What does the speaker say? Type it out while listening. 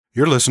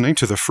You're listening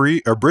to the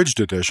free abridged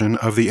edition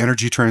of the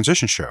Energy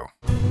Transition Show.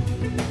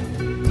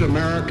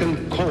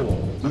 American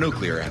coal,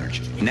 nuclear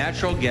energy,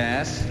 natural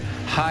gas,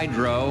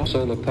 hydro,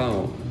 solar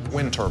power,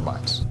 wind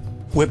turbines.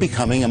 We're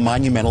becoming a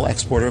monumental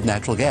exporter of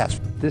natural gas.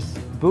 This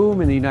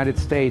boom in the United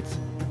States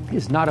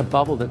is not a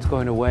bubble that's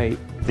going away.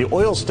 The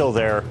oil's still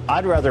there.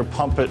 I'd rather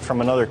pump it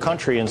from another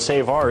country and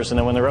save ours, and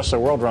then when the rest of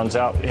the world runs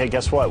out, hey,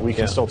 guess what? We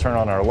can still turn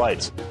on our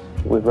lights.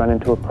 We've run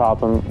into a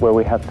problem where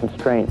we have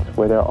constraints,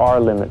 where there are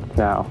limits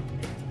now.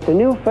 The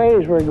new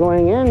phase we're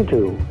going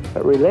into,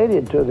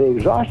 related to the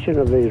exhaustion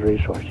of these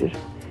resources,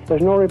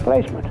 there's no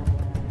replacement.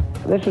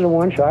 This is a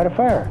one-shot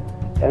affair,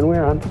 and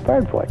we're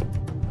unprepared for it.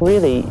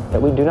 Really,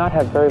 we do not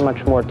have very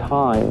much more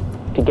time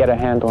to get a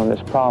handle on this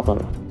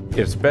problem.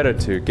 It's better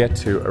to get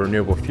to a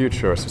renewable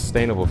future, a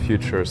sustainable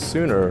future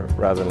sooner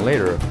rather than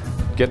later.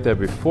 Get there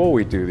before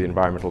we do the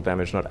environmental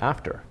damage, not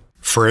after.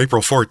 For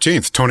April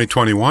 14th,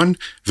 2021,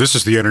 this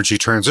is the Energy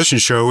Transition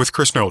Show with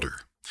Chris Nolder.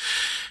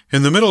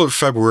 In the middle of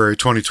February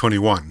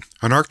 2021,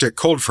 an Arctic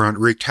cold front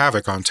wreaked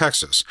havoc on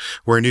Texas,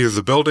 where neither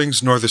the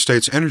buildings nor the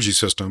state's energy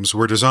systems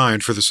were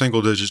designed for the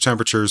single-digit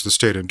temperatures the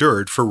state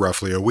endured for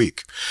roughly a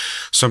week.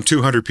 Some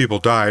 200 people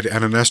died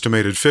and an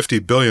estimated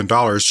 $50 billion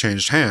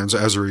changed hands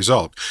as a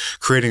result,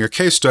 creating a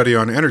case study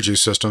on energy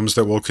systems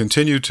that will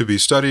continue to be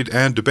studied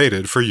and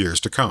debated for years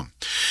to come.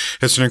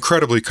 It's an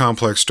incredibly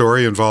complex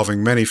story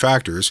involving many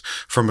factors,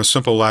 from a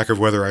simple lack of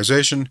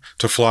weatherization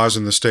to flaws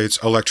in the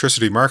state's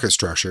electricity market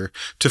structure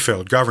to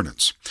failed governance.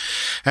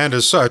 And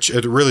as such,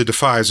 it really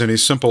defies any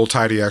simple,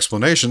 tidy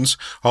explanations,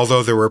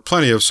 although there were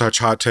plenty of such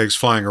hot takes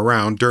flying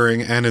around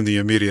during and in the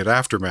immediate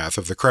aftermath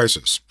of the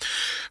crisis.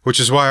 Which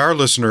is why our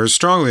listeners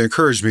strongly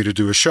encouraged me to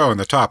do a show on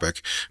the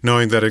topic,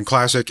 knowing that in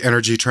classic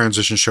Energy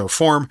Transition Show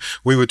form,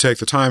 we would take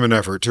the time and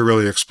effort to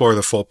really explore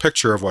the full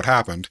picture of what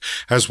happened,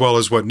 as well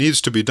as what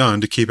needs to be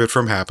done to keep it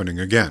from happening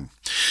again.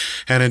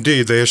 And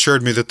indeed, they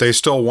assured me that they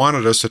still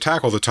wanted us to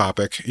tackle the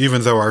topic,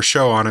 even though our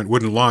show on it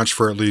wouldn't launch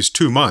for at least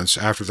 2 months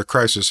after the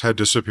crisis had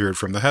disappeared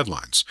from the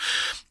headlines.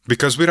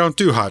 Because we don't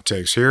do hot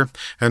takes here,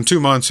 and 2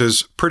 months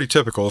is pretty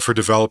typical for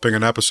developing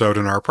an episode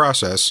in our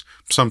process.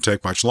 Some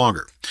take much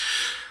longer.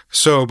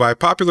 So, by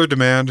popular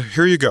demand,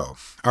 here you go,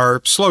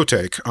 our slow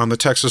take on the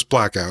Texas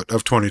blackout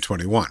of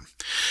 2021.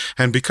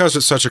 And because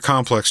it's such a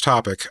complex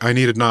topic, I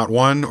needed not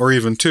 1 or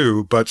even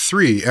 2, but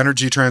 3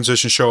 Energy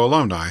Transition Show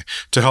alumni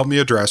to help me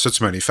address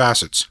its many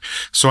facets.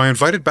 So I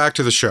invited back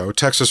to the show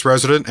Texas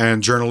resident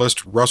and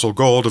journalist Russell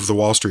Gold of the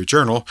Wall Street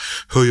Journal,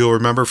 who you'll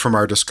remember from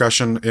our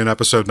discussion in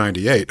episode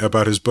 98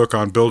 about his book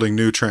on building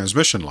new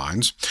transmission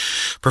lines,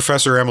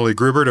 Professor Emily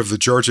Grubert of the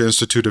Georgia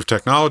Institute of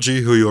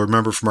Technology, who you'll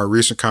remember from our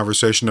recent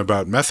conversation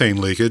about methane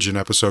leakage in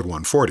episode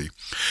 140,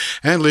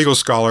 and legal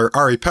scholar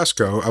Ari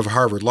Pesco of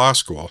Harvard Law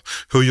School,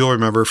 who you'll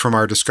remember from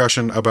our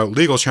discussion about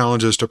legal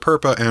challenges to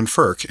PURPA and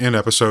FERC in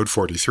episode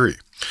 43.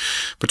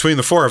 Between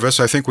the 4 of us,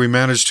 I think we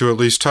managed to at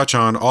least touch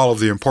on all of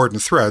the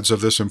important threads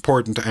of this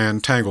important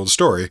and tangled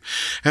story,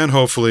 and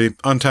hopefully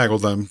untangle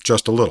them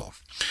just a little.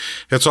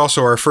 It's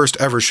also our first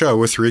ever show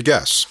with 3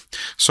 guests,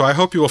 so I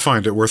hope you will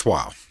find it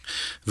worthwhile.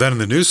 Then in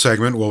the news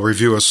segment, we'll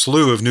review a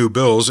slew of new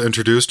bills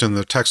introduced in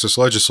the Texas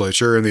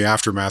legislature in the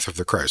aftermath of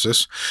the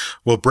crisis.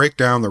 We'll break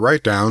down the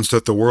write-downs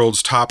that the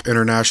world's top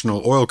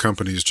international oil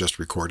companies just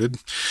recorded.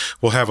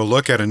 We'll have a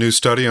look at a new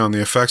study on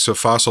the effects of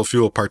fossil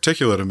fuel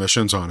particulate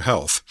emissions on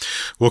health.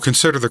 We'll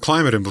consider the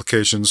climate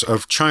implications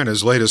of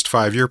China's latest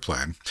 5-year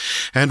plan.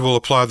 And we'll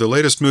applaud the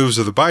latest moves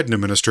of the Biden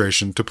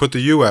administration to put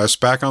the U.S.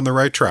 back on the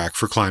right track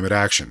for climate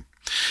action.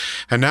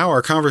 And now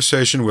our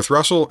conversation with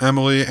Russell,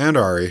 Emily, and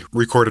Ari,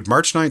 recorded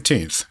March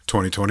 19th,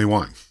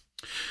 2021.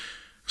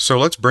 So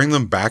let's bring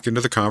them back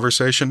into the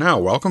conversation now.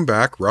 Welcome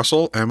back,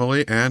 Russell,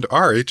 Emily, and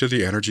Ari to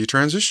the Energy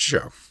Transition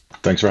Show.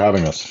 Thanks for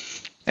having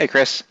us. Hey,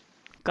 Chris.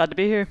 Glad to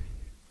be here.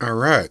 All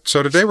right.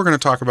 So today we're going to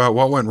talk about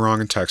what went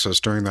wrong in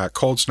Texas during that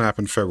cold snap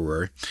in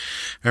February,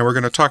 and we're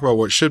going to talk about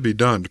what should be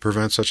done to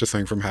prevent such a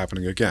thing from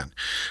happening again.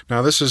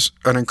 Now, this is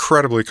an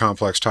incredibly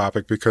complex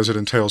topic because it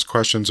entails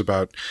questions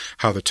about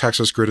how the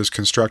Texas grid is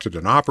constructed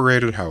and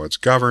operated, how it's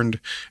governed,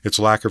 its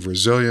lack of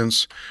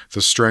resilience,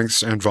 the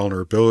strengths and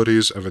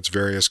vulnerabilities of its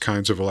various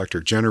kinds of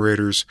electric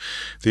generators,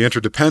 the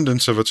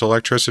interdependence of its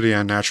electricity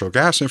and natural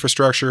gas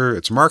infrastructure,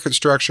 its market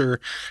structure,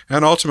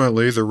 and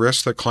ultimately the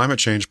risk that climate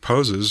change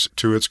poses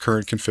to its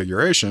current configuration,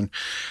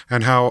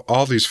 and how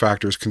all these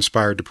factors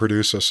conspired to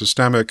produce a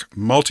systemic,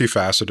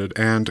 multifaceted,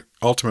 and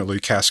ultimately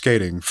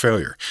cascading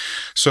failure.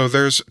 So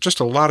there's just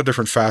a lot of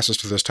different facets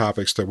to this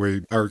topic that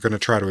we are going to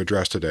try to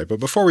address today.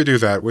 But before we do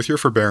that, with your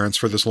forbearance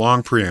for this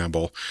long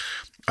preamble,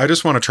 I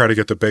just want to try to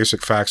get the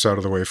basic facts out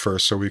of the way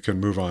first so we can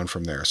move on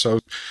from there.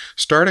 So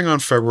starting on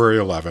February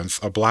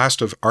 11th, a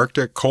blast of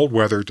Arctic cold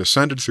weather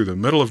descended through the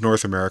middle of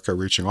North America,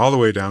 reaching all the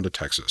way down to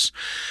Texas.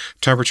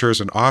 Temperatures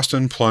in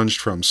Austin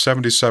plunged from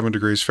 77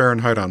 degrees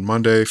Fahrenheit on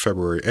Monday,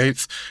 February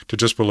 8th, to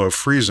just below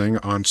freezing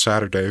on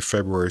Saturday,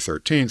 February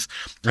 13th,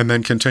 and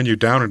then continued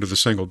down into the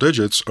single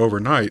digits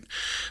overnight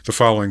the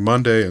following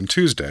Monday and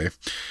Tuesday.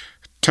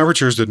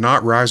 Temperatures did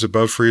not rise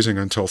above freezing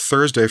until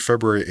Thursday,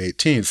 February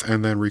 18th,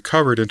 and then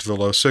recovered into the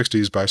low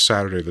 60s by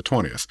Saturday the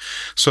 20th.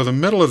 So the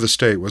middle of the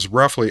state was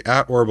roughly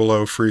at or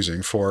below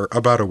freezing for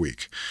about a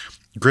week.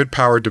 Grid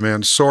power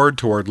demand soared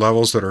toward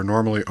levels that are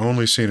normally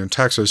only seen in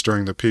Texas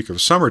during the peak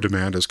of summer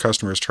demand as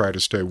customers try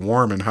to stay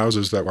warm in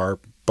houses that are,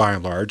 by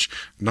and large,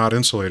 not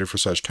insulated for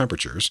such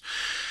temperatures.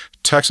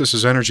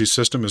 Texas's energy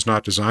system is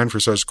not designed for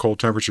such cold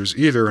temperatures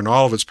either, and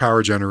all of its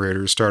power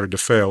generators started to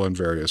fail in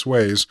various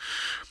ways.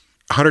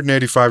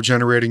 185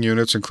 generating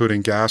units,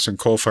 including gas and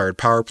coal-fired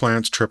power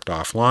plants, tripped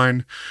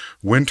offline.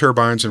 Wind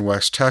turbines in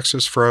West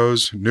Texas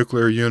froze.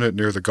 Nuclear unit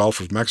near the Gulf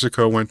of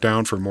Mexico went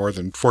down for more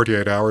than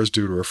 48 hours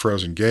due to a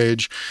frozen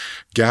gauge.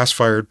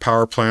 Gas-fired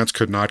power plants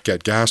could not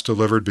get gas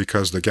delivered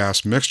because the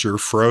gas mixture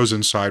froze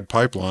inside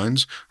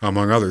pipelines,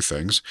 among other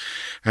things.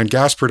 And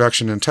gas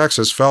production in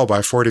Texas fell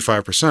by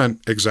 45%,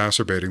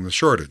 exacerbating the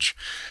shortage.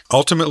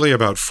 Ultimately,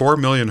 about 4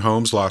 million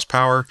homes lost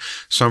power,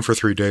 some for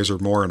 3 days or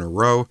more in a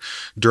row,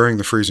 during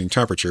the freezing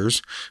temperatures.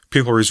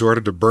 People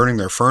resorted to burning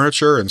their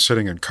furniture and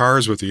sitting in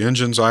cars with the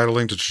engines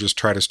idling to just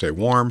try to stay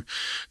warm.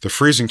 The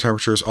freezing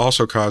temperatures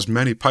also caused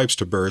many pipes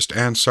to burst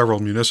and several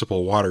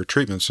municipal water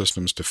treatment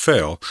systems to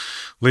fail,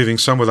 leaving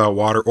some without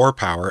water or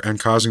power and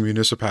causing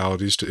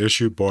municipalities to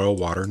issue boil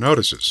water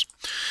notices.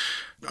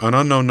 An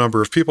unknown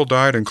number of people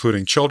died,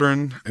 including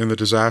children, in the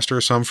disaster,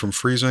 some from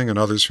freezing and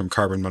others from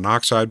carbon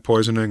monoxide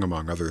poisoning,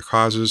 among other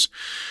causes.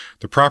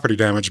 The property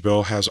damage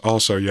bill has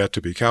also yet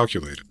to be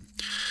calculated.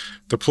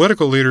 The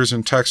political leaders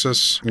in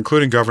Texas,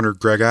 including Governor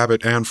Greg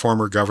Abbott and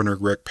former Governor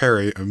Rick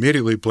Perry,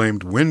 immediately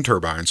blamed wind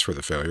turbines for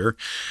the failure,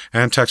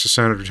 and Texas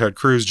Senator Ted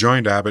Cruz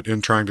joined Abbott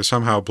in trying to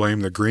somehow blame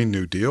the Green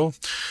New Deal,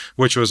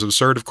 which was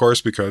absurd, of course,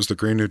 because the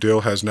Green New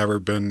Deal has never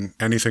been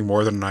anything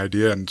more than an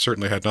idea and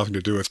certainly had nothing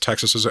to do with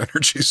Texas's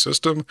energy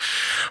system,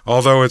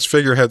 although its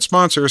figurehead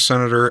sponsor,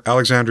 Senator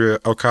Alexandria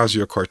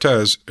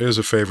Ocasio-Cortez, is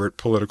a favorite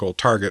political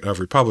target of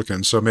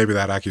Republicans, so maybe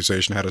that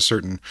accusation had a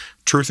certain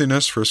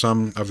truthiness for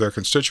some of their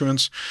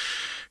constituents.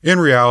 In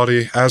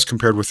reality, as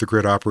compared with the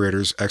grid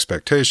operators'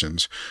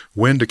 expectations,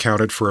 wind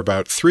accounted for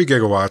about 3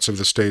 gigawatts of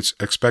the state's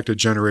expected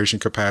generation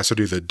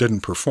capacity that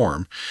didn't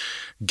perform.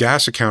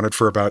 Gas accounted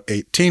for about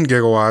 18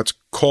 gigawatts,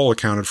 coal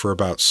accounted for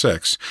about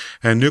 6,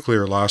 and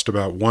nuclear lost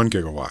about 1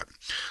 gigawatt.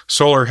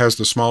 Solar has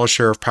the smallest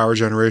share of power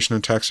generation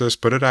in Texas,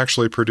 but it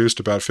actually produced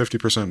about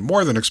 50%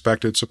 more than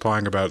expected,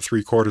 supplying about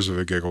 3/4 of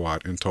a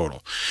gigawatt in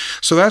total.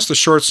 So that's the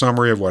short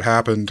summary of what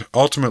happened.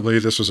 Ultimately,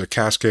 this was a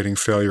cascading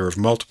failure of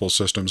multiple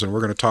systems, and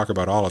we're going to talk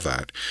about all of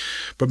that.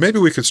 But maybe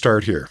we could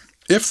start here.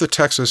 If the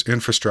Texas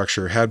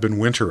infrastructure had been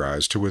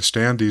winterized to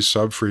withstand these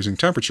sub-freezing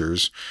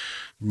temperatures,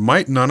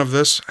 might none of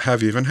this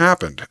have even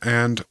happened?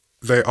 And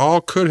they all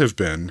could have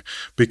been,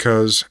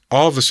 because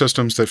all of the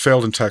systems that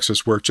failed in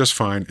Texas work just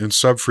fine in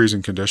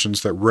sub-freezing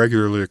conditions that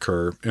regularly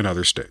occur in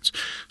other states.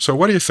 So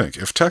what do you think?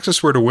 If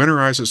Texas were to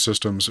winterize its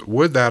systems,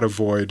 would that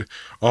avoid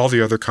all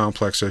the other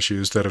complex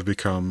issues that have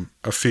become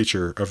a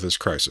feature of this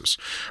crisis?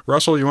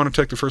 Russell, you want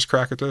to take the first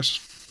crack at this?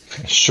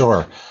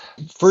 Sure.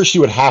 First,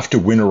 you would have to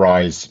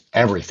winterize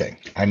everything.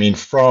 I mean,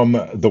 from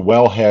the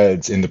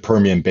wellheads in the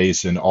Permian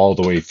Basin all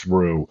the way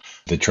through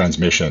the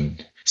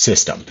transmission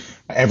system.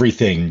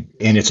 Everything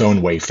in its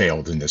own way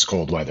failed in this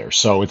cold weather.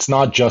 So it's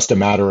not just a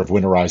matter of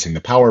winterizing the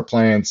power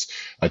plants.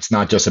 It's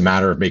not just a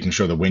matter of making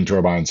sure the wind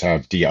turbines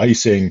have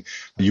de-icing.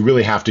 You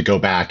really have to go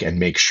back and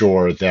make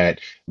sure that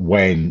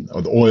when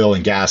the oil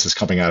and gas is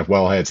coming out of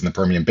wellheads in the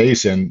Permian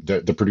Basin,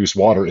 the produced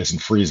water isn't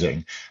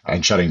freezing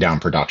and shutting down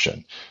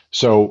production.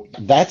 So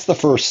that's the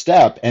first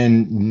step,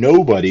 and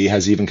nobody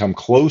has even come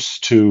close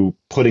to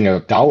putting a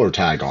dollar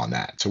tag on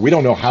that. So we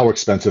don't know how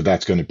expensive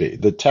that's going to be.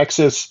 The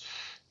Texas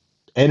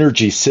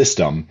energy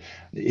system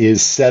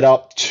is set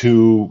up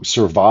to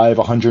survive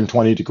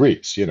 120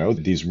 degrees. You know,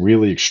 these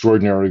really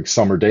extraordinary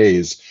summer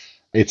days,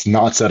 it's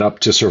not set up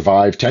to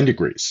survive 10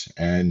 degrees.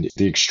 And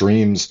the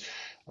extremes,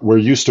 we're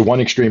used to one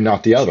extreme,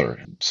 not the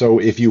other. So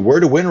if you were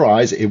to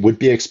winterize, it would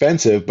be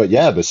expensive, but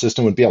yeah, the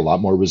system would be a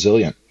lot more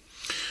resilient.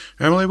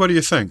 Emily, what do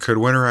you think? Could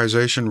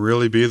winterization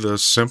really be the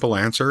simple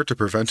answer to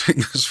preventing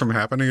this from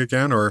happening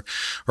again? Or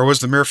was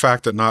the mere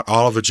fact that not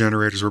all of the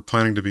generators were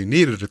planning to be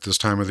needed at this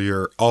time of the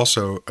year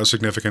also a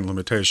significant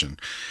limitation?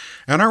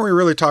 And aren't we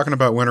really talking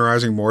about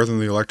winterizing more than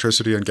the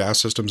electricity and gas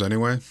systems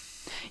anyway?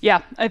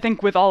 Yeah, I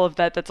think with all of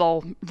that, that's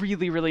all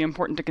really, really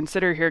important to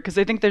consider here, because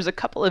I think there's a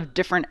couple of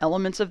different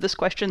elements of this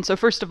question. So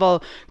first of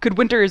all, could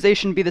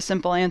winterization be the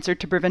simple answer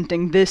to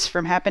preventing this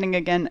from happening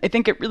again? I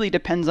think it really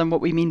depends on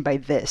what we mean by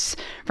this.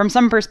 From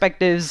some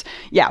perspectives,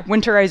 yeah,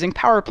 winterizing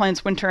power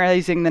plants,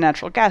 winterizing the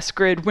natural gas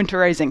grid,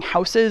 winterizing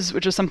houses,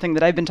 which is something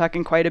that I've been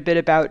talking quite a bit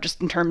about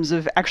just in terms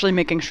of actually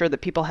making sure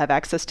that people have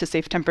access to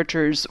safe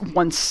temperatures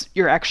once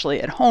you're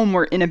actually at home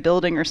or in a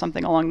building or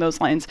something along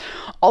those lines.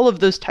 All of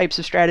those types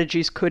of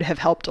strategies could have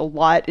helped helped a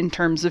lot in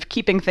terms of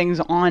keeping things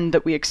on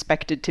that we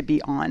expected to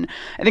be on.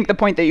 I think the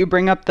point that you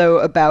bring up, though,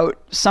 about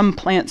some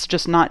plants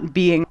just not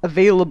being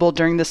available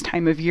during this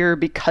time of year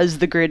because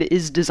the grid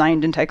is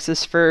designed in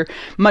Texas for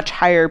much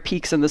higher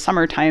peaks in the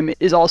summertime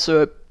is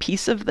also a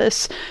piece of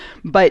this.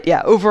 But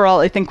yeah, overall,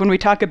 I think when we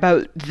talk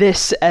about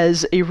this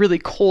as a really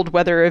cold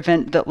weather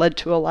event that led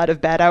to a lot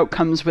of bad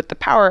outcomes with the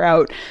power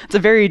out, it's a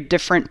very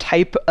different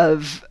type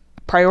of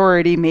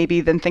priority maybe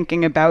than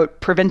thinking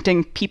about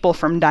preventing people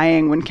from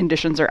dying when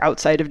conditions are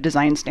outside of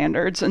design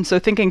standards. And so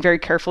thinking very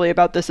carefully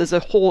about this as a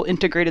whole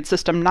integrated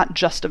system, not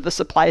just of the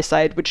supply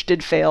side, which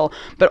did fail,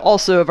 but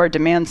also of our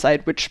demand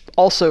side, which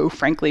also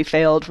frankly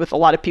failed, with a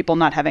lot of people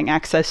not having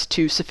access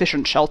to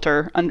sufficient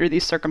shelter under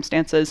these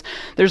circumstances.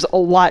 There's a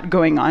lot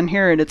going on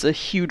here, and it's a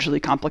hugely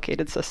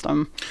complicated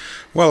system.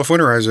 Well, if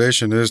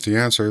winterization is the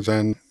answer,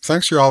 then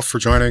thanks you all for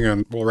joining,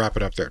 and we'll wrap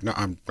it up there. No,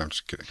 I'm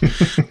just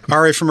kidding.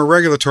 All right, from a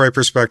regulatory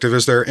perspective,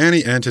 is there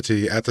any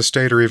entity at the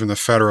state or even the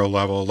federal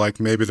level, like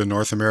maybe the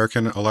North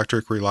American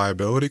Electric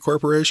Reliability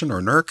Corporation,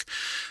 or NERC,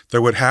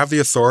 that would have the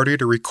authority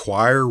to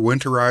require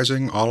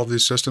winterizing all of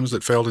these systems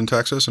that failed in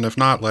Texas? And if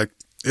not,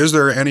 is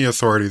there any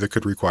authority that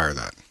could require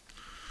that?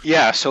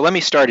 Yeah, so let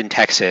me start in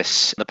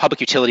Texas. The Public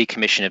Utility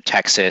Commission of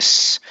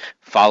Texas,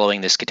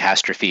 following this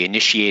catastrophe,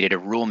 initiated a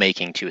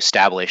rulemaking to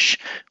establish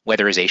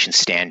weatherization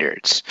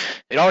standards.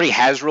 It already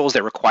has rules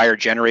that require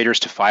generators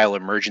to file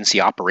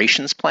emergency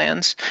operations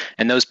plans,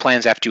 and those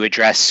plans have to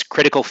address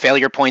critical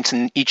failure points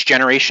in each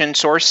generation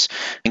source,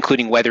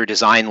 including weather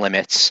design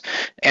limits.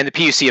 And the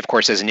PUC, of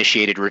course, has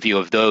initiated review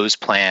of those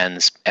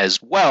plans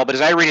as well. But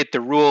as I read it,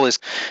 the rule is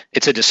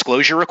it's a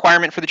disclosure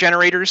requirement for the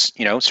generators,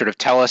 sort of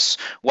tell us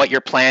what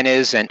your plan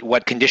is and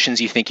what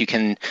conditions you think you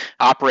can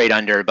operate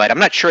under. But I'm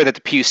not sure that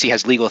the PUC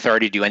has legal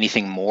authority to do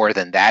anything more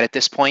than that at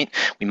this point.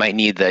 We might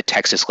need the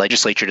Texas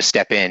legislature to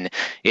step in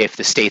if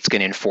the state's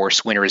going to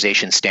enforce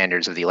winterization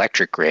standards of the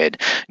electric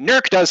grid.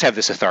 NERC does have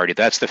this authority.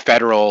 That's the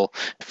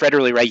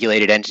federally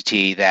regulated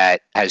entity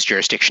that has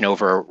jurisdiction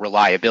over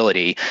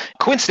reliability.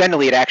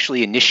 Coincidentally, it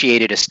actually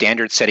initiated a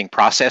standard-setting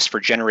process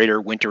for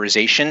generator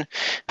winterization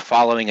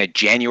following a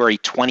January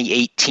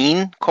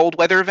 2018 cold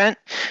weather event.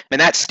 And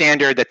that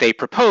standard that they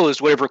proposed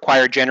would have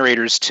required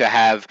generators to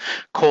have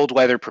cold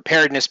weather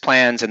preparedness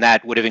plans, and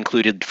that would have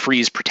included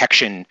freeze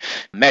protection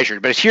measures.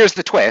 But here's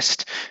the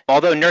twist.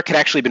 Although NERC had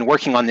actually been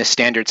working on this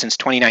standard since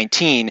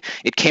 2019,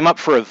 it came up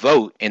for a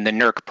vote in the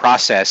NERC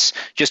process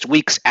just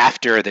weeks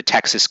after the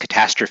Texas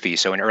catastrophe,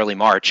 so in early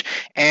March,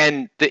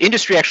 and the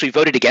industry actually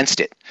voted against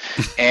it.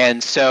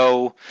 And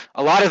so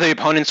a lot of the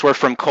opponents were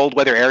from cold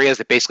weather areas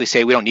that basically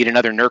say we don't need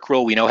another NERC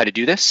rule, we know how to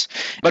do this.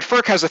 But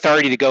FERC has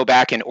authority to go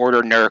back and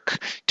order NERC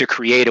to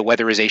create a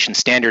weatherization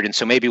standard, and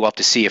so maybe we'll have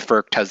to see if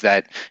FERC does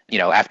that,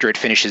 after it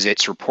finishes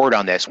its report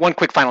on this. One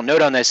quick final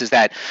note on this is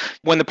that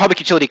when the Public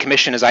Utility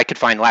Commission, as I could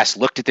find, last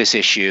looked at this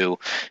issue,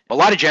 a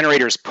lot of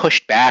generators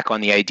pushed back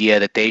on the idea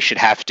that they should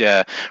have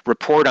to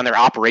report on their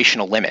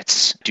operational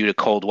limits due to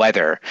cold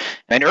weather.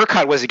 And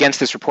ERCOT was against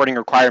this reporting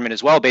requirement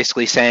as well,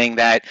 basically saying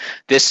that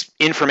this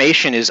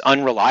information is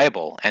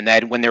unreliable, and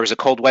that when there was a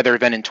cold weather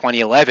event in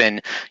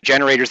 2011,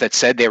 generators that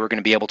said they were going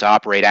to be able to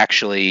operate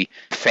actually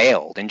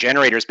failed. And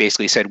generators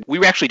basically said,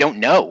 we actually don't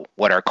know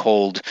what our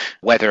cold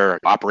weather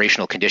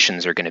operational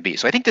conditions are going to be.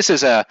 So I think this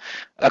is a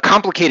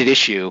complicated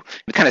issue.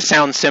 It kind of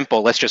sounds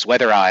simple, let's just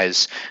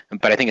weatherize,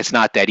 but I think it's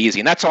not that easy.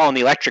 And that's all on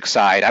the electric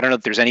side. I don't know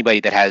if there's anybody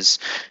that has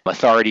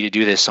authority to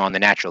do this on the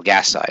natural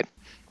gas side.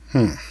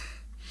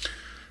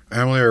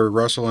 Emily or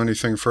Russell,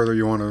 anything further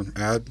you want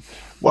to add?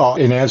 Well,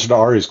 in answer to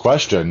Ari's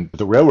question,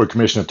 the Railroad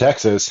Commission of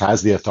Texas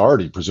has the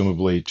authority,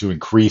 presumably, to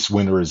increase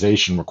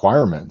winterization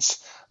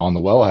requirements on the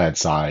wellhead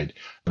side.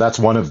 That's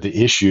one of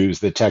the issues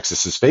that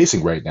Texas is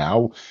facing right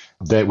now,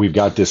 that we've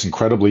got this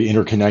incredibly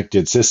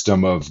interconnected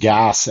system of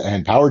gas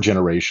and power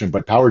generation,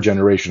 but power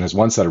generation has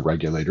one set of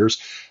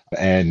regulators,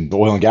 and the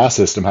oil and gas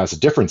system has a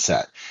different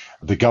set.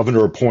 The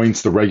governor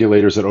appoints the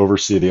regulators that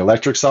oversee the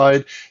electric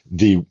side.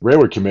 The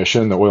Railroad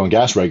Commission, the oil and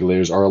gas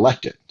regulators, are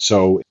elected.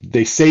 So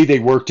they say they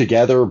work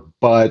together,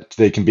 but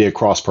they can be at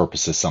cross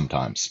purposes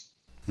sometimes.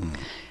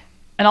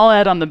 And I'll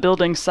add on the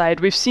building side,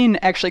 we've seen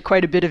actually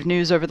quite a bit of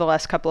news over the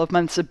last couple of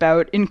months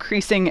about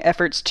increasing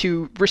efforts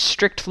to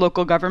restrict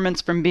local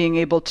governments from being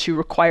able to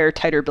require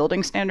tighter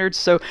building standards.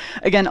 So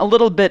again, a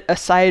little bit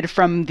aside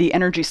from the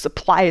energy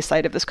supply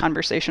side of this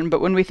conversation,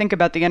 but when we think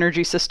about the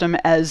energy system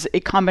as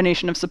a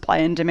combination of supply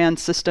and demand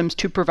systems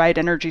to provide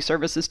energy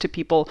services to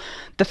people,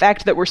 the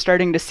fact that we're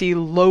starting to see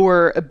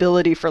lower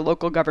ability for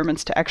local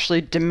governments to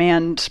actually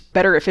demand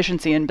better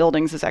efficiency in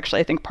buildings is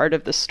actually, I think, part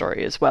of this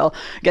story as well.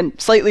 Again,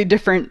 slightly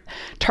different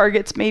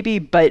targets maybe,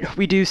 but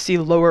we do see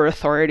lower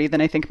authority than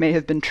I think may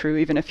have been true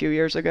even a few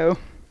years ago.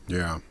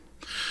 Yeah.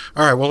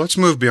 All right, well, let's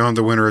move beyond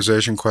the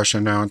winterization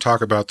question now and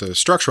talk about the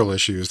structural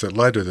issues that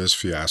led to this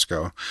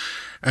fiasco.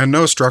 And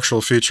no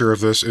structural feature of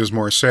this is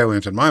more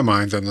salient in my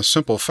mind than the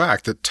simple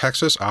fact that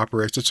Texas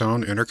operates its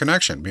own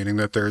interconnection, meaning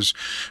that there's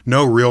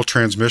no real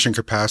transmission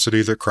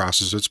capacity that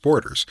crosses its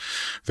borders.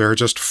 There are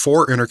just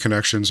 4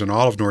 interconnections in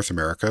all of North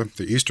America.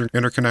 The Eastern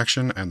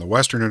Interconnection and the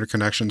Western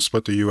Interconnection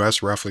split the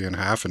U.S. roughly in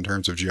half in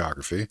terms of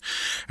geography.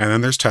 And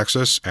then there's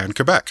Texas and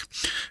Quebec.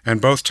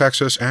 And both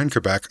Texas and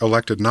Quebec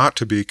elected not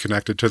to be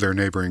connected to their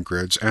neighboring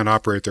grids and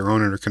operate their own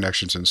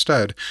interconnections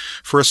instead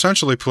for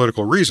essentially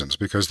political reasons,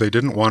 because they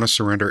didn't want to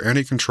surrender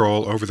any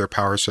control over their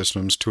power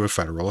systems to a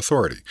federal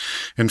authority.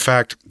 In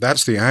fact,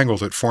 that's the angle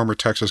that former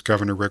Texas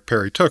Governor Rick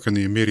Perry took in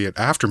the immediate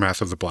aftermath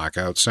of the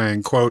blackout,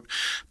 saying, quote,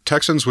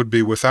 Texans would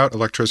be without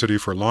electricity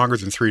for longer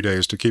than 3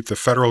 days to keep the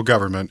federal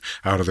government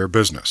out of their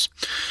business.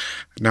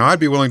 Now, I'd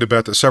be willing to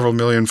bet that several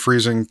million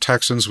freezing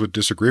Texans would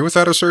disagree with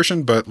that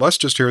assertion, but let's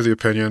just hear the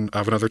opinion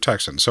of another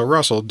Texan. So,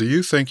 Russell, do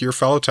you think your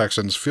fellow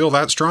Texans feel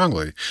that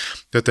strongly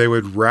that they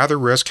would rather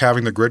risk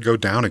having the grid go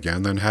down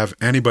again than have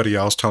anybody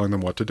else telling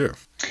them what to do?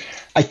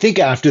 I think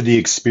after the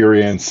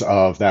experience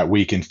of that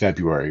week in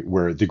February,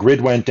 where the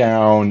grid went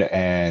down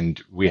and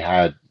we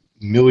had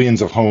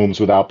millions of homes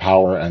without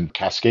power and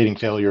cascading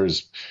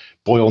failures,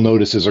 boil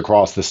notices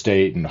across the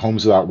state and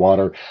homes without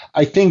water,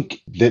 I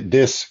think that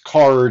this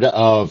card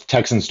of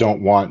Texans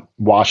don't want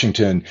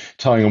Washington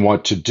telling them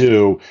what to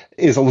do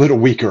is a little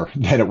weaker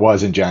than it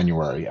was in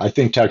January. I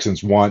think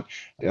Texans want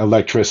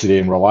electricity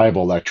and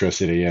reliable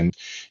electricity. And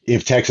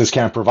if Texas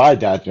can't provide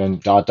that,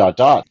 then ...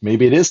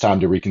 maybe it is time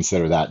to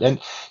reconsider that. And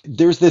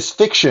there's this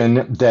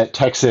fiction that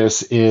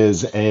Texas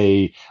is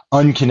a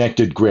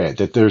unconnected grid,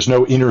 that there's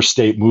no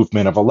interstate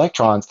movement of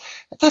electrons.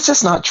 That's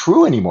just not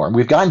true anymore.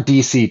 We've gotten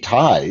DC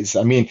ties.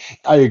 I mean,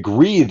 I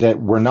agree that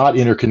we're not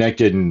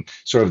interconnected in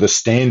sort of the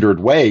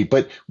standard way,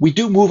 but we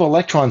do move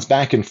electrons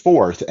back and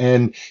forth.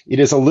 And it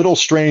is a little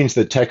strange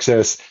that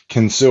Texas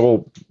can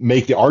still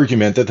make the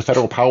argument that the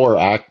Federal Power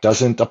Act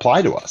doesn't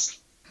apply to us.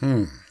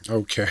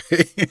 Okay.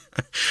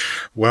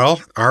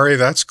 Well, Ari,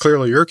 that's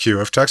clearly your cue.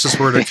 If Texas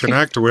were to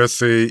connect with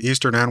the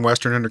Eastern and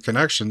Western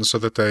interconnections so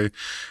that they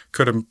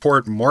could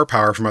import more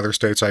power from other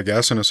states, I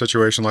guess, in a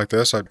situation like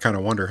this, I'd kind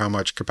of wonder how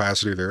much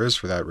capacity there is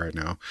for that right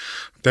now.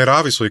 They'd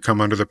obviously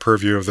come under the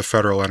purview of the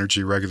Federal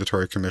Energy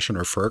Regulatory Commission,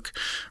 or FERC,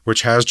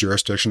 which has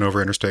jurisdiction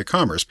over interstate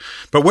commerce.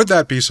 But would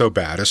that be so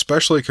bad,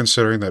 especially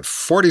considering that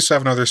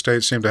 47 other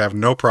states seem to have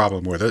no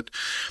problem with it?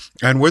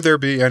 And would there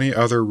be any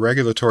other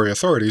regulatory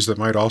authorities that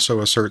might also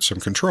assert some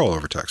control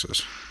over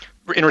Texas?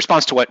 In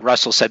response to what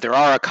Russell said, there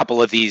are a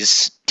couple of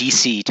these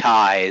DC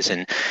ties,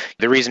 and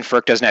the reason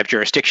FERC doesn't have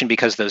jurisdiction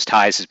because of those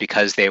ties is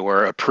because they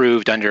were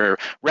approved under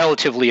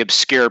relatively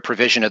obscure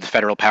provision of the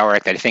Federal Power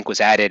Act that I think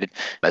was added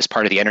as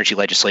part of the energy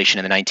legislation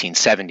in the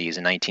 1970s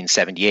in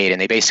 1978.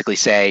 And they basically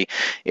say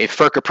if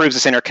FERC approves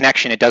this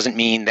interconnection, it doesn't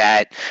mean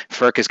that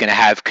FERC is going to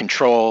have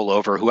control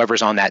over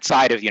whoever's on that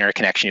side of the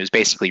interconnection. It was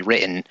basically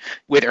written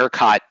with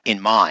ERCOT in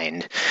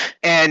mind.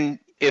 And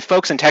if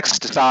folks in Texas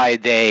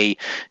decide they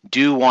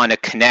do want to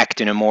connect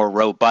in a more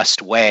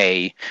robust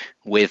way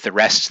with the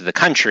rest of the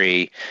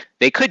country,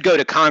 they could go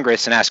to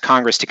Congress and ask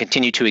Congress to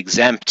continue to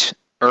exempt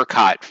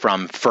ERCOT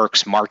from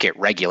FERC's market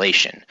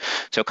regulation.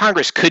 So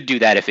Congress could do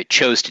that if it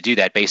chose to do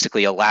that,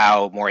 basically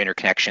allow more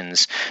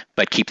interconnections,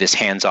 but keep this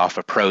hands-off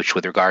approach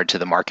with regard to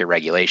the market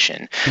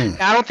regulation.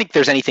 I don't think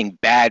there's anything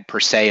bad per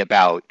se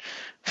about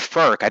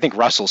FERC. I think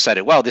Russell said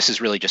it well. This is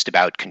really just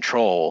about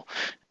control.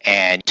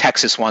 And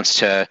Texas wants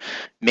to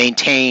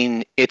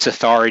maintain its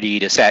authority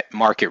to set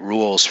market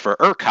rules for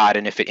ERCOT,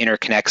 and if it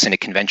interconnects in a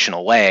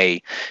conventional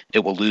way,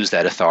 it will lose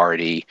that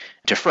authority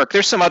to FERC.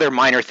 There's some other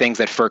minor things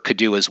that FERC could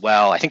do as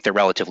well. I think they're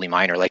relatively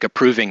minor, like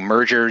approving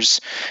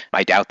mergers.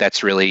 I doubt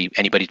that's really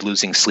anybody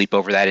losing sleep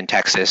over that in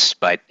Texas,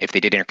 but if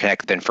they did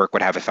interconnect, then FERC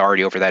would have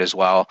authority over that as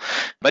well.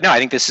 But no, I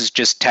think this is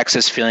just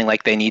Texas feeling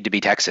like they need to be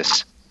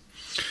Texas.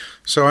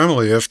 So,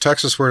 Emily, if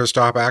Texas were to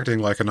stop acting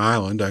like an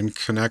island and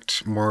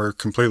connect more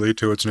completely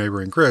to its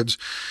neighboring grids,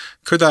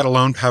 could that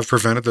alone have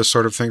prevented this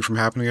sort of thing from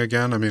happening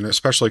again? I mean,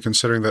 especially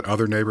considering that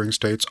other neighboring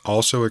states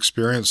also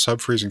experience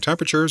sub-freezing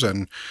temperatures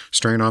and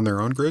strain on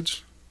their own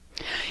grids?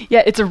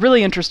 Yeah, it's a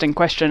really interesting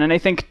question, and I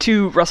think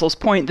to Russell's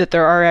point that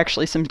there are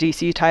actually some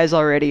DC ties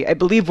already. I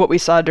believe what we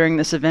saw during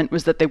this event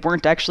was that they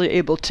weren't actually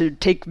able to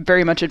take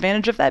very much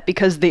advantage of that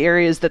because the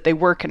areas that they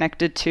were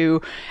connected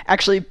to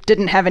actually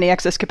didn't have any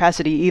excess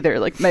capacity either.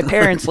 Like my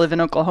parents live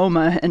in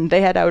Oklahoma, and they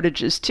had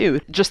outages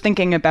too. Just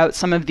thinking about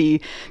some of the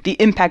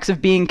impacts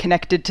of being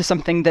connected to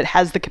something that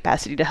has the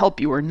capacity to help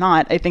you or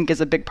not, I think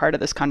is a big part of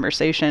this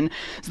conversation.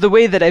 So the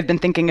way that I've been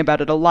thinking about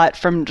it a lot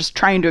from just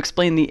trying to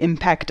explain the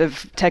impact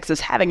of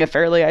Texas having a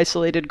fairly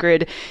isolated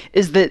grid,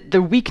 is that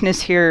the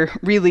weakness here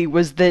really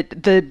was that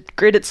the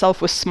grid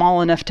itself was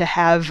small enough to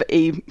have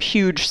a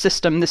huge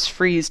system, this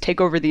freeze, take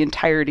over the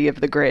entirety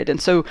of the grid.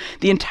 And so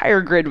the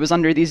entire grid was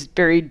under these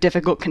very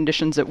difficult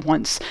conditions at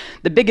once.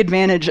 The big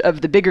advantage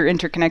of the bigger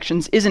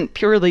interconnections isn't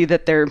purely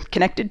that they're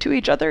connected to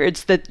each other,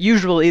 it's that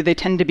usually they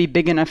tend to be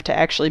big enough to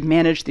actually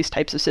manage these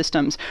types of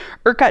systems.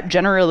 ERCOT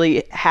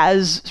generally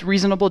has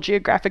reasonable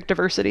geographic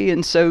diversity,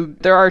 and so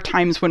there are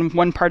times when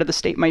one part of the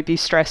state might be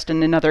stressed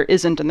and another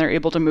isn't, and they're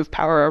able to move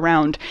power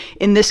around.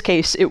 In this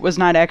case, it was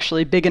not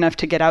actually big enough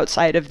to get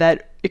outside of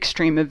that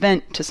extreme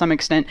event to some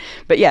extent.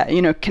 But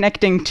yeah,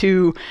 connecting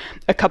to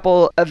a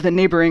couple of the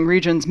neighboring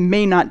regions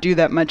may not do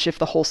that much if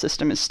the whole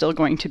system is still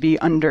going to be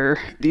under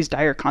these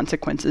dire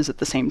consequences at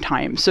the same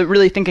time. So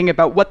really thinking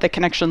about what the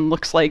connection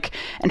looks like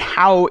and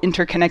how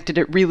interconnected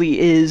it really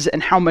is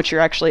and how much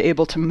you're actually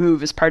able to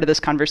move is part of this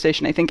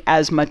conversation, I think,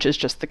 as much as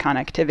just the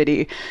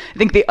connectivity. I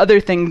think the other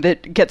thing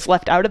that gets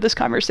left out of this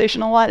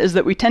conversation a lot is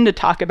that we tend to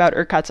talk about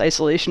ERCOT's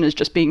isolation as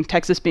just being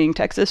Texas,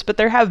 but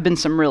there have been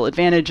some real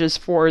advantages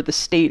for the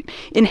state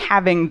in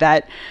having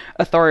that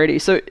authority.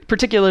 So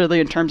particularly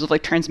in terms of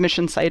like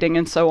transmission siting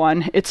and so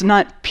on, it's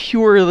not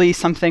purely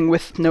something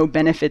with no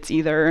benefits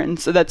either. And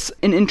so that's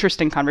an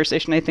interesting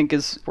conversation I think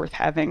is worth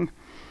having.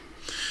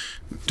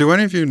 Do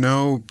any of you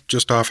know,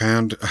 just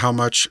offhand, how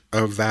much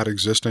of that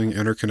existing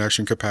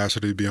interconnection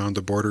capacity beyond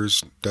the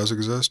borders does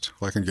exist,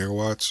 like in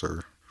gigawatts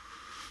or?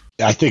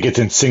 I think it's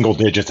in single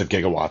digits of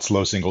gigawatts,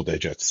 low single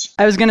digits.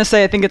 I was going to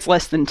say, I think it's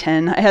less than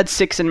 10. I had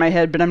 6 in my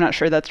head, but I'm not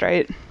sure that's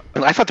right.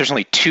 I thought there's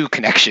only 2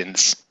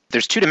 connections.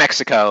 There's 2 to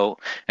Mexico,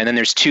 and then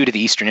there's 2 to the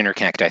Eastern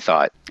Interconnect, I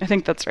thought. I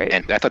think that's right.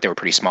 And I thought they were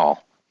pretty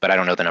small, but I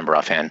don't know the number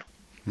offhand.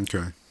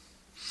 Okay.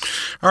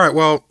 All right,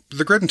 well,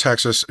 the grid in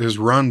Texas is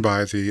run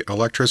by the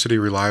Electricity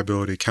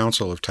Reliability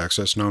Council of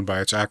Texas, known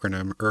by its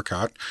acronym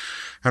ERCOT.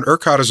 And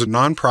ERCOT is a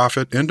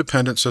nonprofit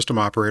independent system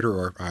operator,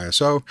 or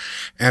ISO,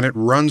 and it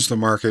runs the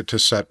market to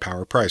set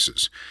power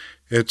prices.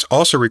 It's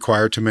also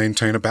required to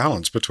maintain a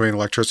balance between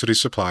electricity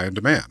supply and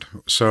demand.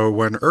 So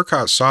when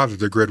ERCOT saw that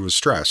the grid was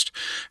stressed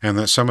and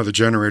that some of the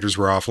generators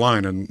were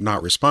offline and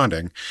not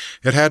responding,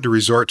 it had to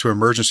resort to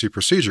emergency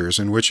procedures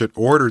in which it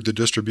ordered the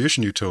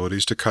distribution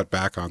utilities to cut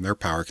back on their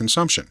power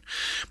consumption.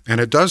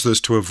 And it does this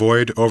to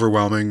avoid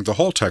overwhelming the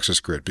whole Texas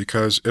grid,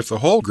 because if the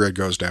whole grid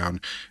goes down,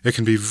 it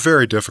can be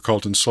very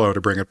difficult and slow to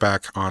bring it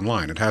back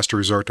online. It has to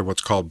resort to what's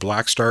called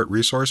black start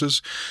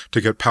resources to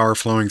get power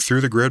flowing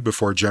through the grid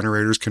before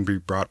generators can be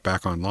brought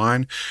back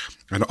online.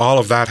 And all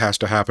of that has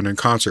to happen in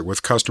concert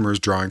with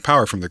customers drawing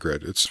power from the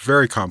grid. It's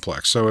very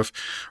complex. So if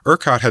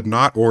ERCOT had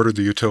not ordered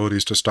the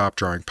utilities to stop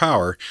drawing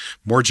power,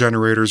 more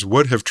generators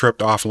would have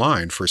tripped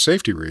offline for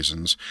safety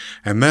reasons,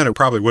 and then it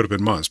probably would have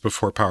been months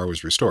before power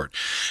was restored.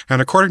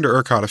 And according to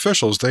ERCOT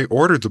officials, they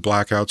ordered the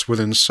blackouts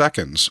within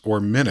seconds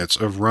or minutes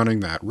of running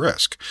that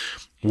risk.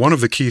 One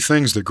of the key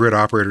things that grid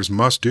operators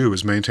must do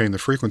is maintain the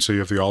frequency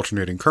of the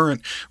alternating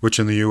current, which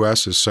in the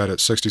U.S. is set at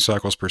 60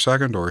 cycles per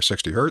second or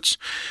 60 hertz.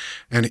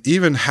 And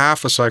even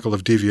half a cycle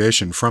of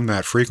deviation from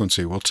that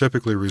frequency will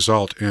typically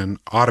result in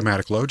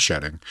automatic load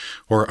shedding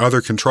or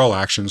other control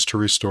actions to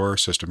restore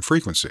system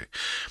frequency.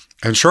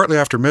 And shortly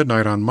after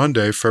midnight on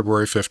Monday,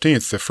 February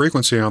 15th, the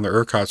frequency on the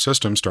ERCOT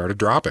system started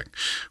dropping.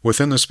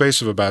 Within the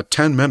space of about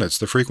 10 minutes,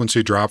 the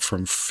frequency dropped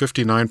from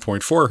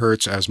 59.4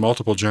 hertz as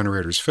multiple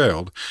generators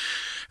failed.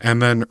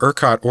 And then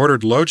ERCOT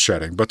ordered load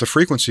shedding, but the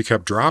frequency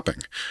kept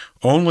dropping.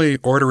 Only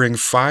ordering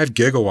 5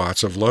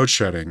 gigawatts of load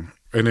shedding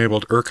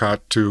enabled ERCOT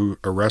to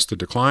arrest the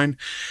decline,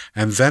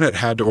 and then it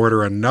had to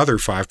order another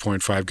 5.5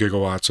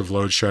 gigawatts of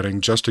load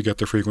shedding just to get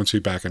the frequency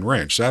back in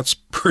range. That's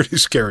pretty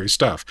scary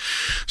stuff.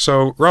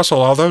 So,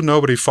 Russell, although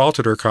nobody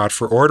faulted ERCOT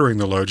for ordering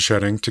the load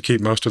shedding to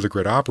keep most of the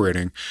grid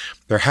operating,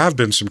 there have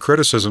been some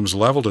criticisms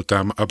leveled at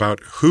them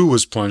about who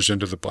was plunged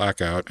into the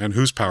blackout and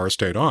whose power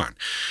stayed on.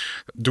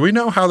 Do we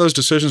know how those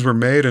decisions were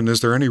made, and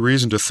is there any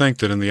reason to think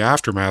that in the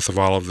aftermath of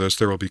all of this,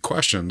 there will be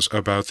questions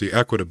about the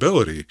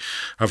equitability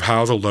of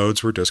how the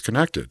loads were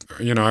disconnected?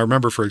 I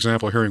remember, for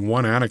example, hearing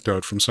one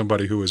anecdote from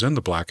somebody who was in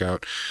the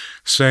blackout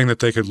saying that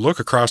they could look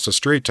across the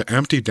street to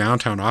empty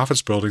downtown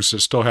office buildings that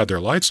still had their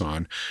lights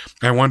on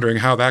and wondering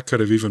how that could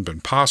have even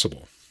been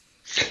possible.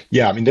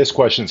 Yeah, I mean, this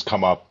question's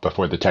come up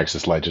before the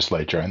Texas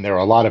legislature, and there are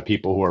a lot of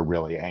people who are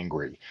really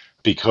angry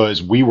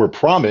because we were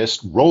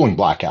promised rolling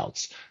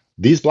blackouts.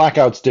 These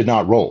blackouts did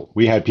not roll.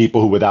 We had people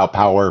who were without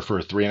power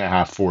for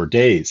 3.5, 4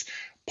 days.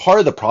 Part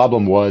of the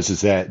problem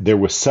is that there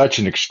was such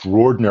an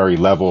extraordinary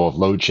level of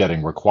load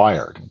shedding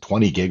required,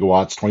 20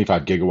 gigawatts,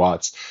 25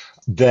 gigawatts,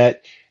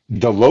 that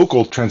the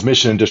local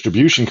transmission and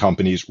distribution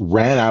companies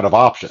ran out of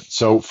options.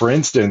 So, for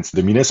instance,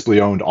 the municipally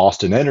owned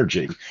Austin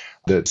Energy,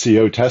 the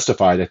CEO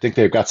testified, I think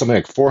they've got something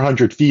like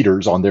 400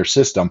 feeders on their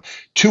system.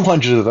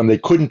 200 of them they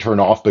couldn't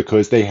turn off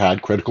because they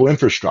had critical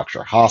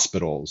infrastructure,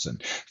 hospitals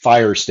and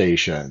fire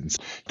stations,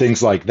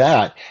 things like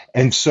that.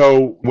 And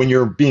so when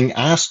you're being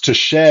asked to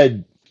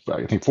shed,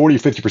 I think 40 or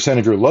 50%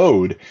 of your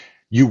load,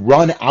 you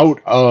run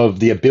out of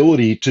the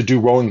ability to do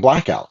rolling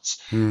blackouts.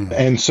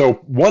 And so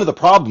one of the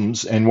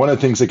problems and one of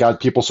the things that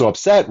got people so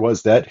upset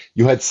was that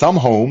you had some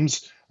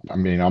homes. I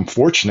mean, I'm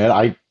fortunate.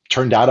 I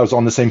turned out I was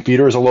on the same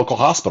feeder as a local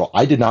hospital.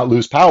 I did not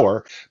lose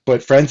power,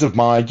 but friends of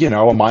mine,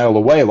 a mile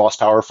away lost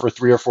power for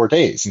 3 or 4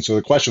 days. And so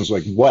the question was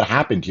like, what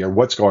happened here?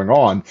 What's going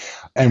on?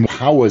 And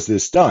how was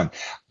this done?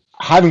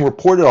 Having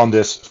reported on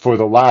this for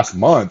the last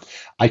month,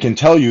 I can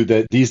tell you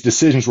that these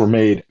decisions were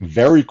made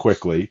very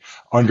quickly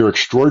under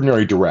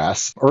extraordinary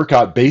duress.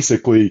 ERCOT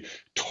basically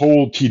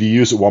told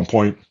TDUs at one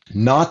point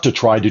not to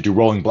try to do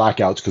rolling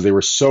blackouts because they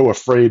were so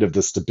afraid of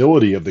the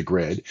stability of the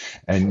grid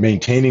and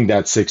maintaining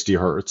that 60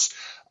 hertz.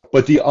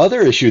 But the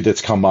other issue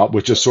that's come up,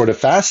 which is sort of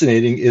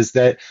fascinating, is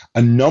that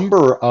a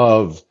number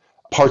of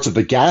parts of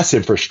the gas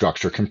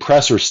infrastructure,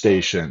 compressor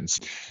stations,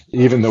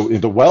 even the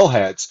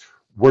wellheads,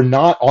 were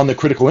not on the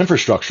critical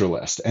infrastructure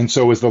list. And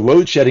so as the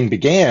load shedding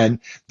began,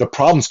 the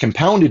problems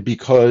compounded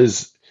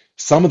because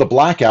some of the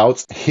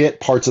blackouts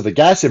hit parts of the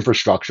gas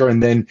infrastructure,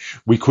 and then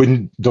we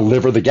couldn't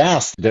deliver the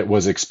gas that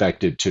was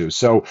expected to.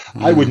 So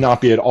I would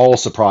not be at all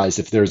surprised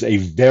if there's a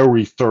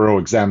very thorough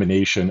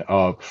examination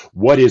of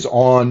what is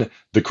on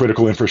the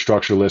critical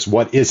infrastructure list,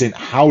 what isn't,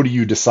 how do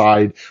you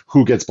decide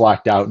who gets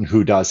blacked out and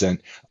who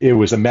doesn't. It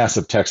was a mess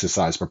of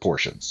Texas-sized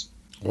proportions.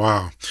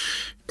 Wow.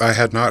 I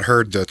had not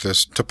heard that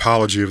this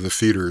topology of the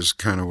feeders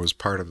kind of was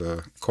part of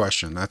the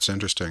question. That's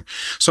interesting.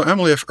 So,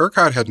 Emily, if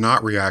ERCOT had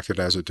not reacted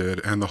as it did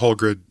and the whole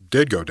grid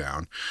did go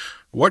down,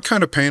 what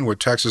kind of pain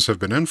would Texas have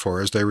been in for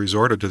as they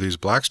resorted to these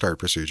black start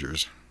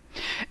procedures?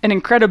 An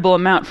incredible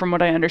amount from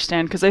what I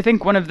understand, because I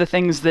think one of the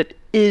things that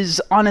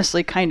is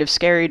honestly kind of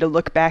scary to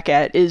look back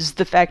at is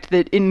the fact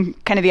that in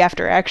kind of the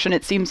after action,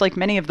 it seems like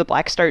many of the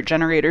black start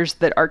generators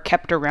that are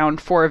kept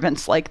around for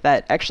events like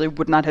that actually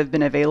would not have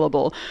been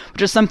available,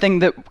 which is something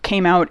that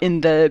came out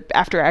in the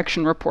after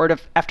action report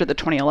of after the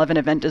 2011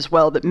 event as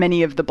well, that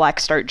many of the black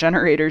start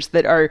generators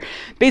that are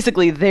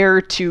basically there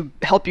to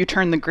help you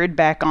turn the grid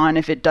back on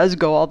if it does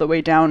go all the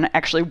way down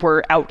actually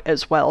were out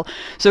as well.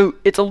 So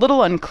it's a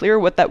little unclear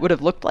what that would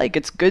have looked like.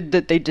 It's good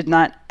that they did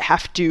not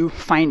have to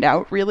find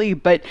out really,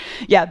 but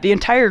yeah, the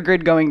entire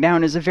grid going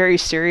down is a very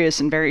serious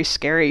and very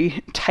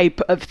scary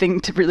type of thing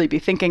to really be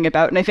thinking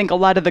about. And I think a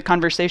lot of the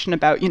conversation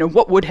about,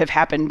 what would have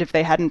happened if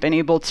they hadn't been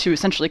able to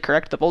essentially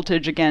correct the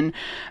voltage again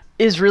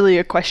is really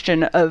a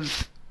question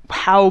of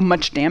how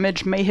much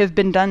damage may have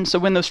been done. So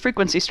when those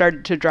frequencies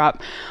started to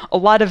drop, a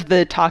lot of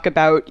the talk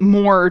about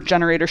more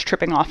generators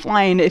tripping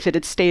offline if it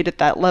had stayed at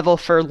that level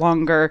for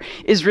longer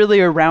is really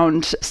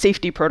around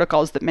safety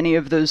protocols that many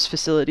of those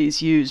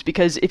facilities use.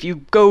 Because if you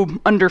go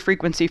under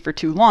frequency for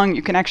too long,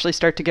 you can actually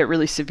start to get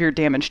really severe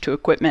damage to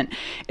equipment.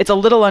 It's a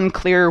little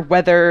unclear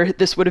whether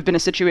this would have been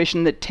a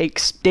situation that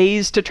takes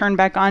days to turn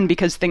back on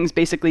because things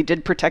basically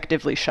did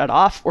protectively shut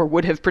off or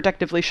would have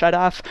protectively shut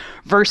off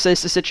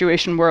versus a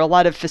situation where a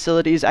lot of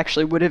facilities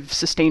actually would have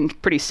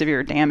sustained pretty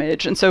severe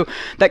damage. And so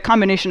that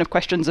combination of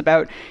questions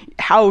about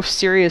how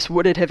serious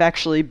would it have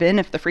actually been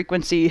if the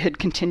frequency had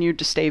continued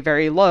to stay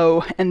very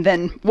low, and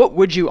then what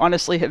would you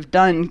honestly have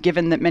done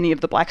given that many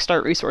of the black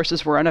start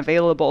resources were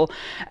unavailable,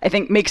 I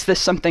think makes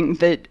this something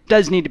that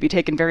does need to be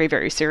taken very,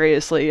 very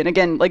seriously. And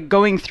again, like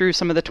going through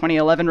some of the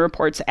 2011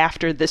 reports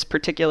after this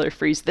particular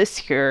freeze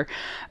this year,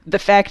 the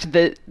fact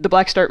that the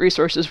black start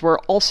resources were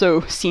also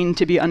seen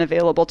to be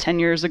unavailable 10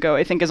 years ago,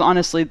 I think is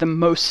honestly the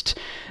most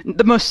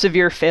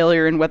severe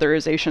failure in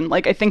weatherization.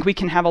 Like, I think we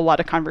can have a lot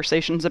of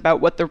conversations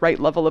about what the right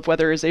level of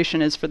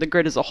weatherization is for the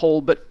grid as a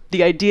whole, but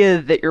the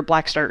idea that your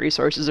black start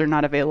resources are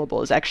not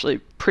available is actually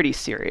pretty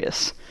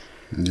serious.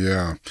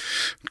 Yeah.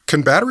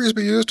 Can batteries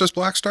be used as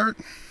black start?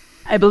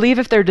 I believe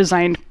if they're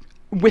designed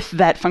with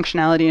that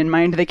functionality in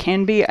mind, they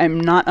can be. I'm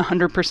not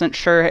 100%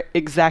 sure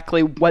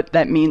exactly what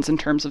that means in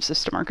terms of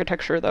system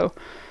architecture, though.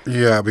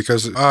 Yeah,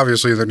 because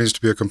obviously there needs to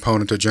be a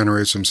component to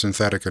generate some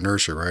synthetic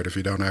inertia, right, if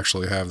you don't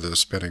actually have the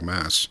spinning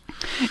mass.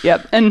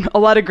 Yep, and a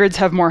lot of grids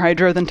have more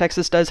hydro than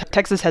Texas does.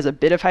 Texas has a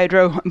bit of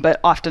hydro,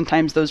 but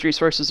oftentimes those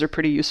resources are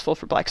pretty useful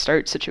for black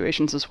start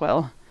situations as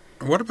well.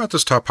 What about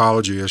this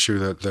topology issue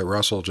that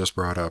Russell just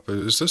brought up?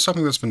 Is this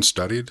something that's been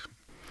studied?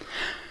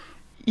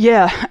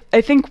 Yeah,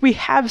 I think we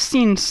have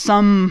seen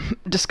some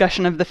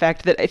discussion of the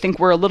fact that I think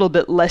we're a little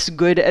bit less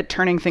good at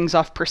turning things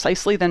off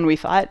precisely than we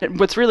thought.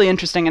 What's really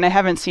interesting, and I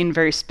haven't seen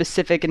very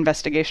specific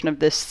investigation of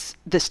this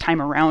time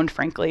around,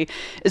 frankly,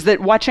 is that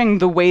watching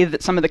the way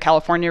that some of the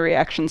California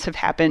reactions have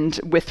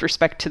happened with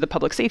respect to the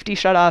public safety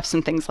shutoffs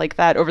and things like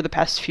that over the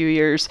past few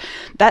years,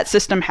 that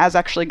system has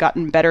actually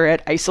gotten better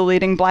at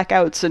isolating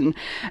blackouts and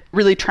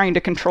really trying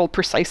to control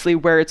precisely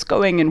where it's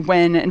going and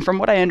when. And from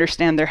what I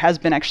understand, there has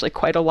been actually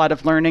quite a lot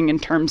of learning in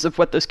terms terms of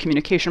what those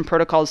communication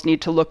protocols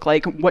need to look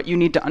like, what you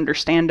need to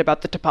understand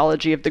about the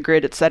topology of the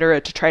grid, et cetera,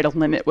 to try to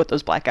limit what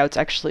those blackouts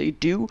actually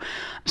do.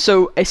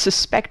 So I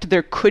suspect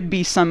there could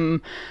be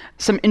some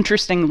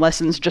interesting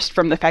lessons just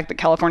from the fact that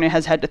California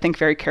has had to think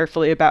very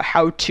carefully about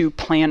how to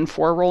plan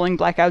for rolling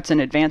blackouts in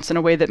advance in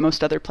a way that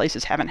most other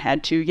places haven't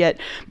had to yet.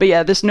 But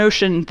yeah, this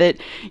notion that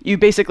you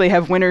basically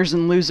have winners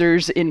and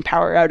losers in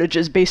power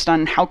outages based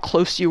on how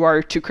close you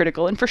are to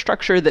critical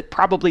infrastructure that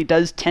probably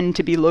does tend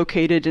to be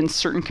located in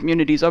certain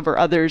communities over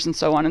others and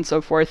so on and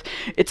so forth.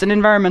 It's an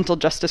environmental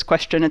justice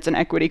question, it's an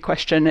equity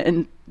question,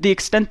 and the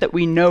extent that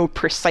we know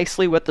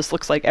precisely what this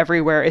looks like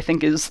everywhere, I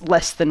think, is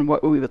less than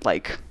what we would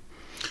like.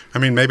 I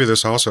mean, maybe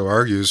this also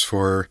argues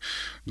for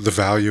the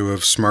value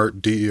of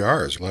smart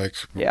DERs. Like,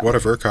 what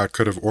if ERCOT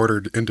could have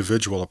ordered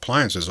individual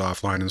appliances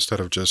offline instead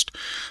of just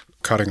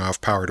cutting off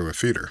power to a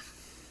feeder?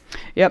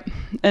 Yep.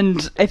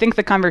 And I think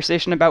the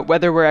conversation about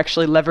whether we're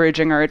actually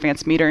leveraging our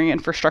advanced metering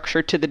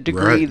infrastructure to the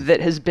degree that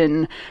has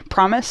been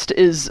promised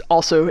is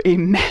also a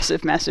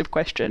massive, massive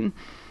question.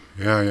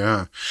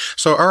 Yeah.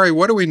 So, Ari,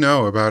 what do we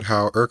know about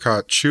how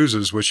ERCOT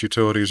chooses which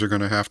utilities are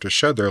going to have to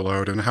shed their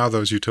load and how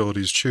those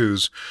utilities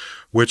choose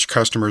which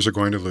customers are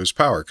going to lose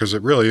power? Because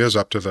it really is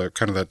up to the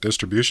kind of that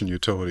distribution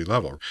utility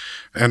level.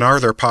 And are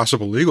there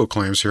possible legal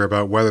claims here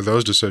about whether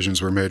those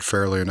decisions were made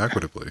fairly and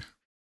equitably?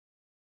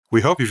 We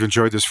hope you've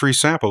enjoyed this free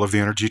sample of the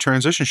Energy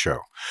Transition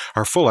Show.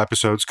 Our full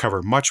episodes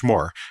cover much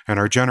more and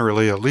are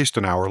generally at least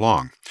an hour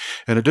long.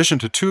 In addition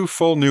to 2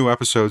 full new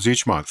episodes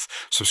each month,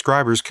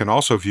 subscribers can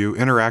also view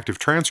interactive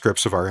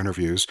transcripts of our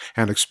interviews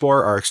and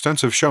explore our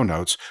extensive show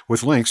notes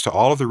with links to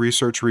all of the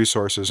research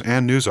resources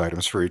and news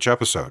items for each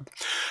episode.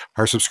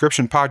 Our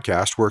subscription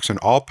podcast works in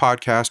all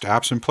podcast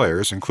apps and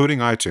players, including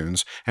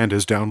iTunes, and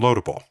is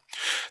downloadable.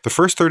 The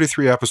first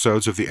 33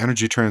 episodes of the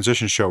Energy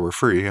Transition Show were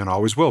free and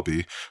always will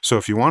be, so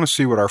if you want to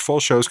see what our full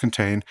shows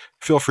contain,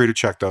 feel free to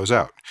check those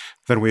out.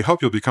 Then we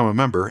hope you'll become a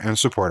member and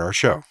support our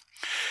show.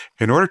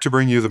 In order to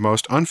bring you the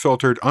most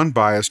unfiltered,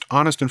 unbiased,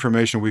 honest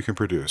information we can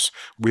produce,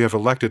 we have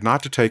elected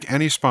not to take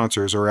any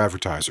sponsors or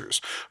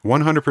advertisers.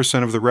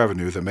 100% of the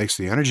revenue that makes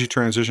the Energy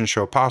Transition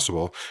Show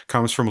possible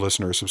comes from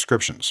listener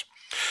subscriptions.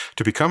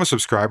 To become a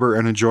subscriber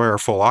and enjoy our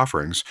full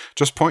offerings,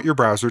 just point your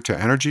browser to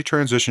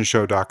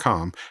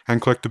energytransitionshow.com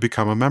and click the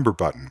Become a Member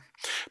button.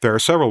 There are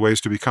several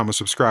ways to become a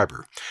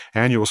subscriber.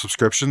 Annual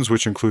subscriptions,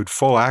 which include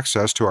full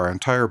access to our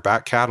entire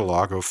back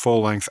catalog of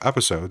full-length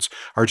episodes,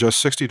 are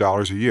just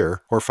 $60 a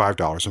year or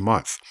 $5 a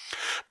month.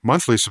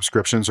 Monthly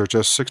subscriptions are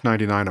just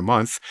 $6.99 a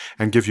month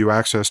and give you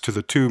access to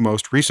the 2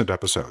 most recent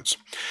episodes.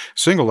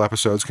 Single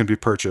episodes can be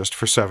purchased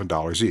for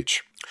 $7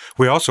 each.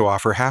 We also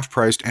offer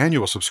half-priced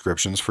annual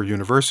subscriptions for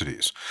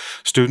universities.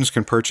 Students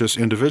can purchase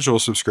individual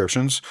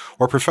subscriptions,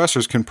 or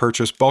professors can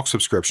purchase bulk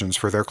subscriptions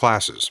for their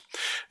classes.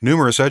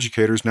 Numerous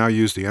educators now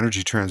use the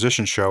Energy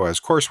Transition Show as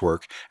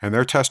coursework, and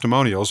their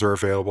testimonials are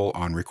available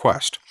on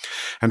request.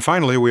 And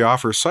finally, we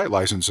offer site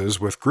licenses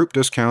with group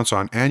discounts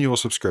on annual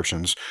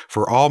subscriptions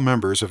for all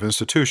members of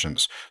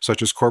institutions,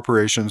 such as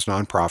corporations,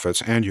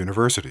 nonprofits, and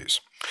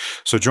universities.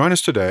 So join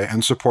us today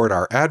and support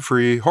our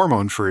ad-free,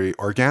 hormone-free,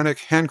 organic,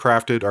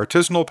 handcrafted,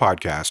 artisanal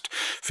podcast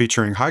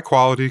featuring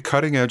high-quality,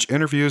 cutting-edge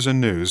interviews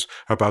and news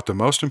about the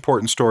most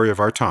important story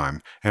of our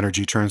time,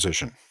 energy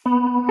transition.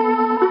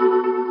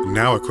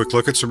 Now a quick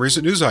look at some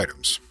recent news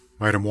items.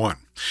 Item 1.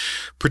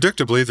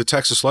 Predictably, the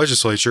Texas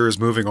legislature is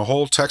moving a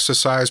whole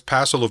Texas-sized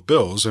passel of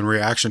bills in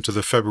reaction to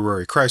the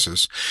February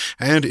crisis,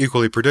 and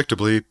equally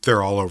predictably,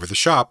 they're all over the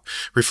shop,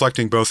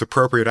 reflecting both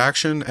appropriate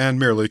action and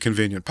merely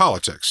convenient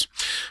politics.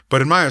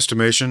 But in my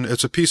estimation,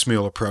 it's a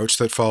piecemeal approach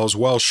that falls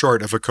well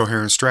short of a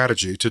coherent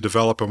strategy to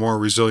develop a more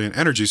resilient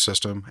energy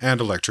system and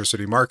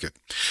electricity market.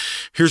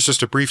 Here's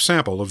just a brief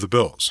sample of the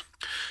bills.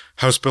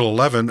 House Bill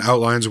 11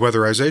 outlines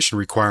weatherization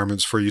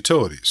requirements for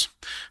utilities.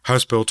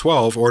 House Bill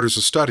 12 orders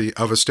a study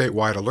of a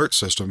statewide alert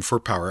system for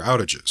power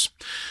outages.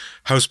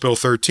 House Bill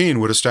 13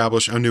 would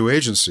establish a new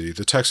agency,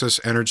 the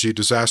Texas Energy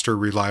Disaster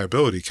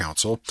Reliability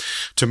Council,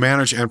 to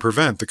manage and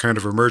prevent the kind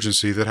of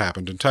emergency that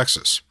happened in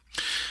Texas.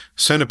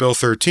 Senate Bill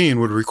 13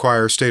 would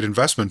require state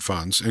investment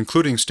funds,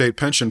 including state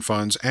pension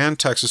funds and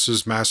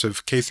Texas's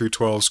massive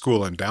K-12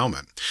 school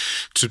endowment,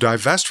 to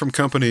divest from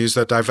companies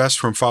that divest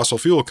from fossil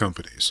fuel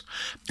companies,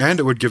 and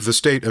it would give the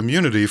state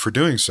immunity for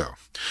doing so.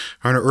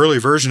 An early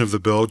version of the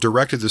bill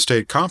directed the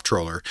state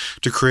comptroller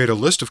to create a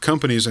list of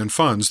companies and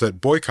funds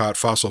that boycott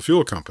fossil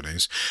fuel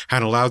companies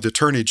and allowed the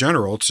Attorney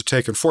General to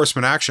take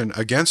enforcement action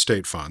against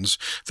state funds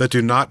that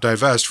do not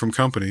divest from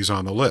companies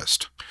on the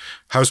list.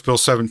 House Bill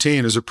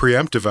 17 is a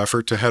preemptive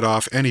effort to head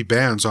off any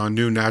bans on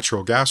new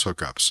natural gas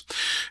hookups.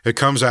 It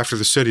comes after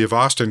the city of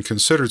Austin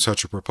considered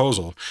such a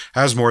proposal,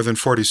 as more than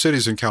 40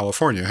 cities in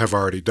California have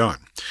already done.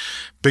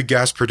 Big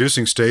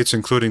gas-producing states,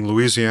 including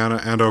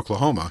Louisiana and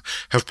Oklahoma,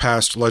 have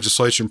passed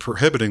legislation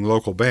prohibiting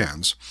local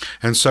bans,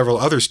 and several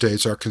other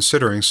states are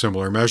considering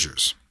similar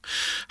measures.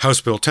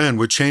 House Bill 10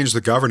 would change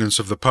the governance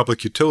of the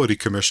Public Utility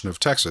Commission of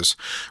Texas,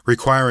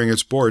 requiring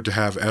its board to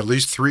have at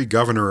least 3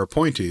 governor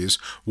appointees,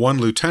 1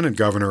 lieutenant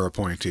governor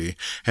appointee,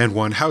 and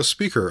 1 House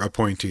Speaker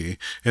appointee,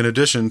 in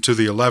addition to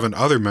the 11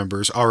 other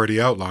members already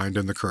outlined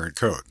in the current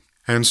code.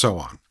 And so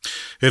on.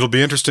 It'll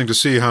be interesting to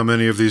see how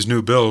many of these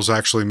new bills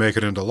actually make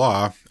it into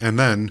law, and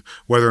then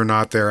whether or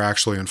not they're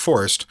actually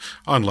enforced,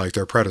 unlike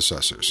their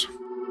predecessors.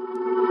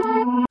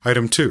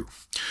 Item 2.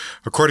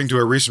 According to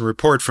a recent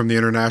report from the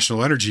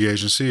International Energy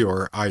Agency,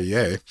 or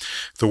IEA,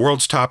 the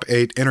world's top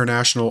 8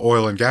 international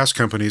oil and gas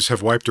companies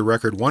have wiped a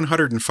record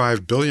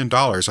 $105 billion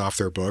off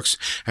their books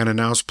and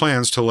announced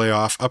plans to lay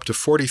off up to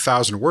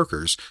 40,000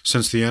 workers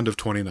since the end of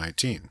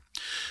 2019.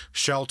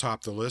 Shell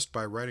topped the list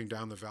by writing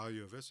down the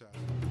value of its assets.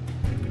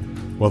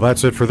 Well,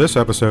 that's it for this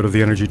episode of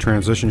the Energy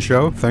Transition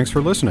Show. Thanks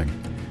for listening.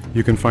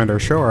 You can find our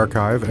show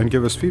archive and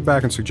give us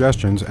feedback and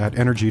suggestions at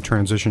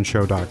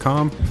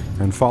energytransitionshow.com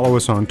and follow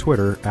us on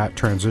Twitter at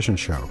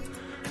TransitionShow.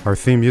 Our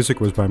theme music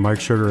was by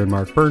Mike Sugar and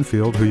Mark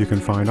Burnfield, who you can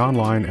find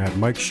online at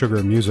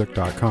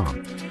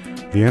MikeSugarMusic.com.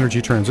 The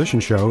Energy Transition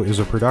Show is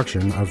a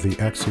production of the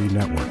XE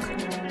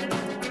Network.